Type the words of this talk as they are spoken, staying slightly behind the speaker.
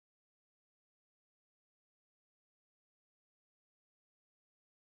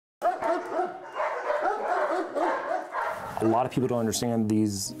A lot of people don't understand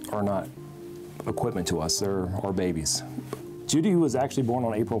these are not equipment to us, they're our babies. Judy was actually born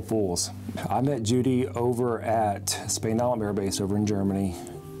on April Fool's. I met Judy over at Spain Island Air Base over in Germany,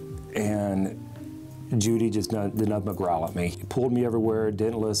 and Judy just did nothing but growl at me. Pulled me everywhere,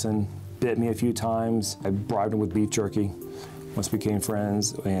 didn't listen, bit me a few times. I bribed him with beef jerky. Once we became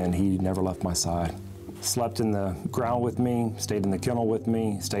friends, and he never left my side. Slept in the ground with me, stayed in the kennel with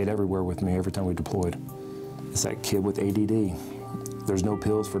me, stayed everywhere with me every time we deployed. It's that kid with ADD. There's no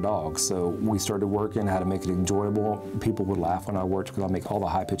pills for dogs, so we started working how to make it enjoyable. People would laugh when I worked because I make all the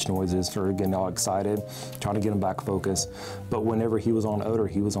high-pitched noises, started getting all excited, trying to get him back focused. But whenever he was on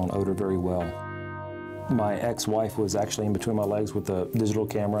odor very well. My ex-wife was actually in between my legs with a digital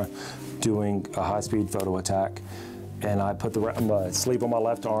camera doing a high-speed photo attack. And I put the sleeve on my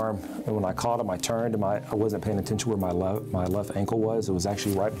left arm, and when I caught him, I turned, and I wasn't paying attention where my left ankle was. It was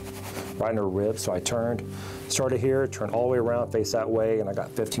actually right in her rib, so I turned, started here, turned all the way around, face that way, and I got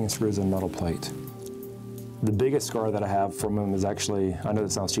 15 screws in metal plate. The biggest scar that I have from him is actually, I know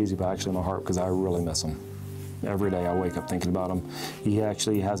this sounds cheesy, but actually in my heart, because I really miss him. Every day I wake up thinking about him. He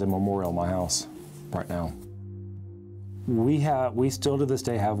actually has a memorial in my house right now. We still to this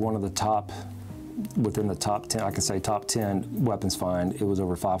day have one of the top, within the top 10, I can say top 10 weapons find. It was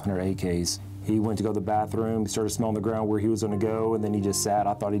over 500 AKs. He went to go to the bathroom, he started smelling the ground where he was gonna go, and then he just sat.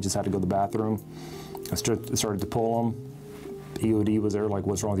 I thought he just had to go to the bathroom. I started to pull him. EOD was there, like,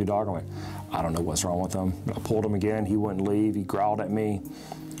 what's wrong with your dog? I went, I don't know what's wrong with him. I pulled him again, he wouldn't leave, he growled at me.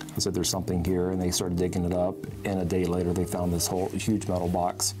 I said, there's something here, and they started digging it up, and a day later they found this whole huge metal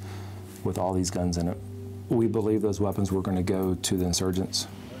box with all these guns in it. We believe those weapons were gonna go to the insurgents,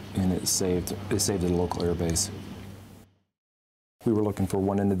 and it saved a local air base. We were looking for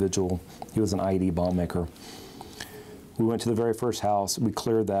one individual. He was an IED bomb maker. We went to the very first house, we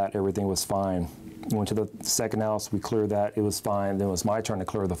cleared that, everything was fine. We went to the second house, we cleared that, it was fine. Then it was my turn to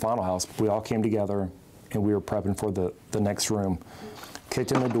clear the final house. We all came together, and we were prepping for the next room.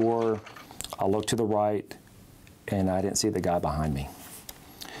 Kicked in the door, I looked to the right, and I didn't see the guy behind me.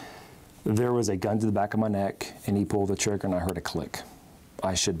 There was a gun to the back of my neck, and he pulled the trigger, and I heard a click.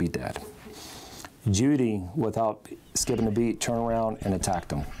 I should be dead. Judy, without skipping a beat, turned around and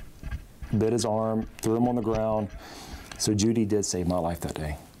attacked him. Bit his arm, threw him on the ground. So Judy did save my life that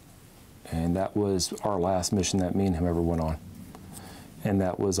day. And that was our last mission that me and him ever went on. And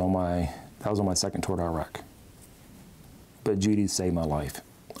that was on my second tour to Iraq. But Judy saved my life.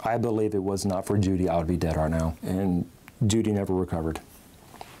 I believe it was not for Judy, I would be dead right now. And Judy never recovered.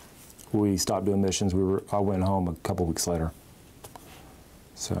 We stopped doing missions. I went home a couple weeks later.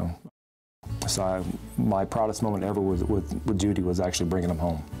 So my proudest moment ever with Judy was actually bringing him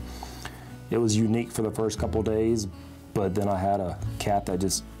home. It was unique for the first couple of days, but then I had a cat that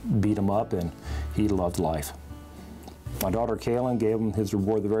just beat him up, and he loved life. My daughter Kaylin gave him his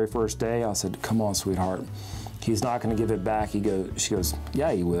reward the very first day. I said, come on, sweetheart. He's not gonna give it back. She goes,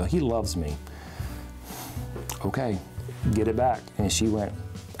 yeah, he will. He loves me. Okay, get it back. And she went,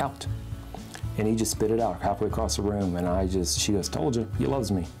 out. And he just spit it out halfway across the room, and she goes, told you, he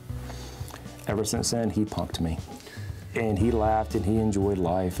loves me. Ever since then, he punked me. And he laughed, and he enjoyed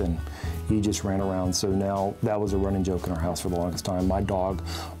life, and he just ran around. So now that was a running joke in our house for the longest time. My dog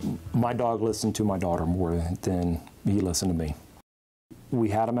listened to my daughter more than he listened to me. We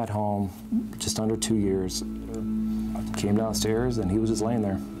had him at home just under 2 years. Came downstairs, and he was just laying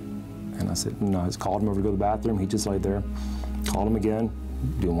there. And I said, no, I just called him over to go to the bathroom. He just laid there. Called him again,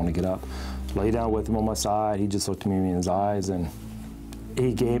 didn't want to get up. Lay down with him on my side. He just looked me in his eyes, and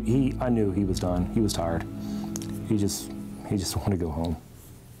I knew he was done. He was tired. He just wanted to go home.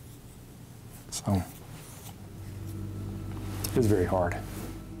 So it was very hard.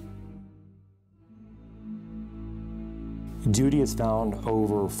 Judy has found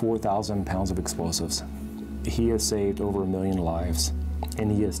over 4,000 pounds of explosives. He has saved over 1 million lives, and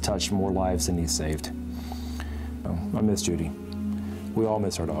he has touched more lives than he's saved. I miss Judy. We all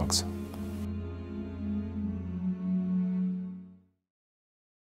miss our dogs.